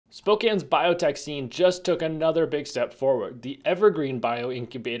Spokane's biotech scene just took another big step forward. The Evergreen Bio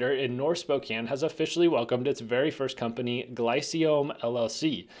Incubator in North Spokane has officially welcomed its very first company, Glyciome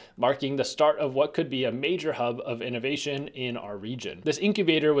LLC, marking the start of what could be a major hub of innovation in our region. This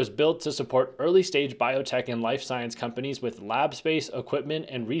incubator was built to support early-stage biotech and life science companies with lab space, equipment,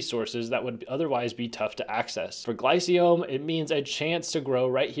 and resources that would otherwise be tough to access. For Glyciome, it means a chance to grow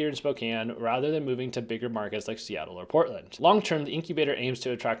right here in Spokane rather than moving to bigger markets like Seattle or Portland. Long-term, the incubator aims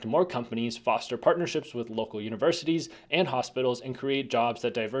to attract more companies, foster partnerships with local universities and hospitals, and create jobs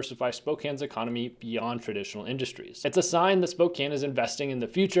that diversify Spokane's economy beyond traditional industries. It's a sign that Spokane is investing in the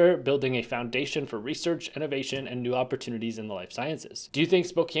future, building a foundation for research, innovation, and new opportunities in the life sciences. Do you think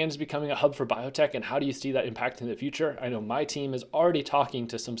Spokane is becoming a hub for biotech, and how do you see that impacting the future? I know my team is already talking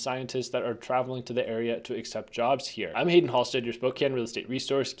to some scientists that are traveling to the area to accept jobs here. I'm Haydnhalsted, your Spokane real estate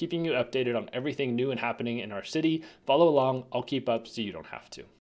resource, keeping you updated on everything new and happening in our city. Follow along, I'll keep up so you don't have to.